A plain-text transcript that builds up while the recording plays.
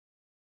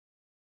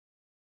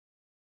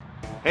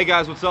Hey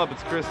guys, what's up?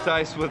 It's Chris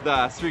Tice with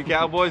Street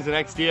Cowboys and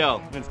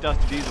XDL. And it's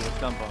Dusty with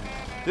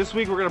StuntBums. This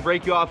week we're going to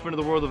break you off into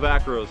the world of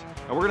acros.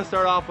 And we're going to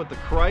start off with the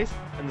Christ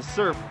and the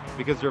Surf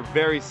because they're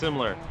very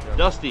similar. Yep.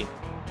 Dusty,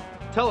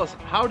 tell us,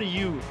 how do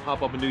you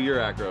hop up and do your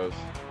acros?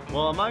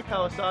 Well, on my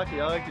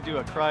Kawasaki, I like to do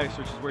a Christ,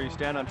 which is where you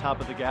stand on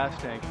top of the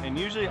gas tank. And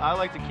usually I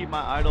like to keep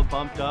my idle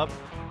bumped up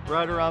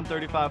right around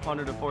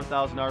 3,500 to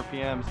 4,000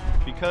 RPMs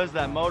because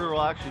that motor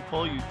will actually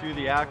pull you through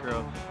the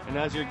acro. And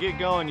as you get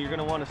going, you're going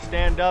to want to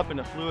stand up in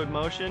a fluid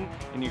motion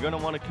and you're going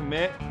to want to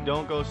commit.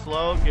 Don't go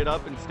slow. Get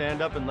up and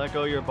stand up and let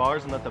go of your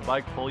bars and let the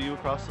bike pull you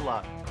across the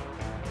lot.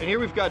 And here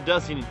we've got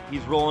Dusty.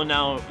 He's rolling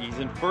now. He's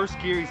in first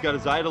gear. He's got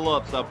his idle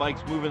up, so that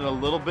bike's moving a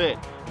little bit.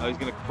 Now he's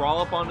going to crawl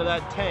up onto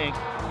that tank.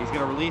 He's going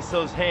to release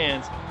those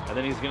hands, and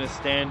then he's going to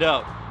stand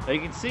up. Now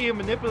you can see him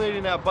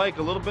manipulating that bike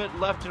a little bit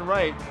left and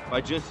right by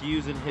just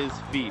using his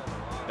feet.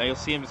 Now you'll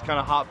see him just kind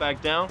of hop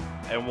back down,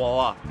 and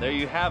voila, there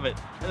you have it.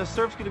 And the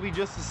surf's going to be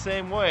just the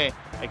same way,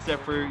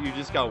 except for you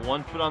just got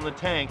 1 foot on the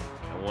tank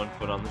and 1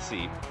 foot on the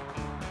seat.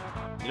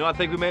 You know, I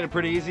think we made it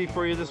pretty easy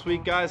for you this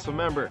week, guys. So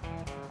remember,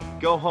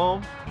 go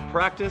home,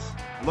 practice,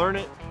 learn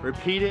it,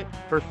 repeat it,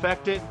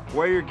 perfect it,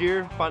 wear your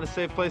gear, find a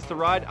safe place to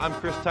ride. I'm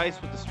Chris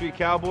Tice with the Street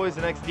Cowboys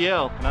and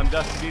XDL. And I'm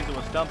Dusty with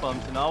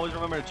StuntBums. And always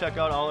remember to check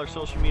out all our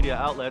social media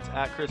outlets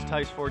at Chris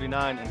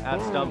Tice49 and at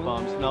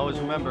StuntBums. And always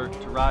remember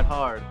to ride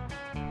hard.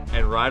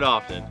 And ride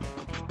often.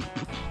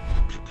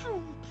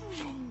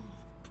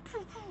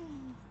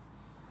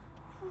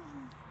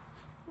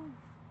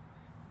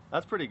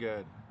 That's pretty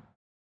good.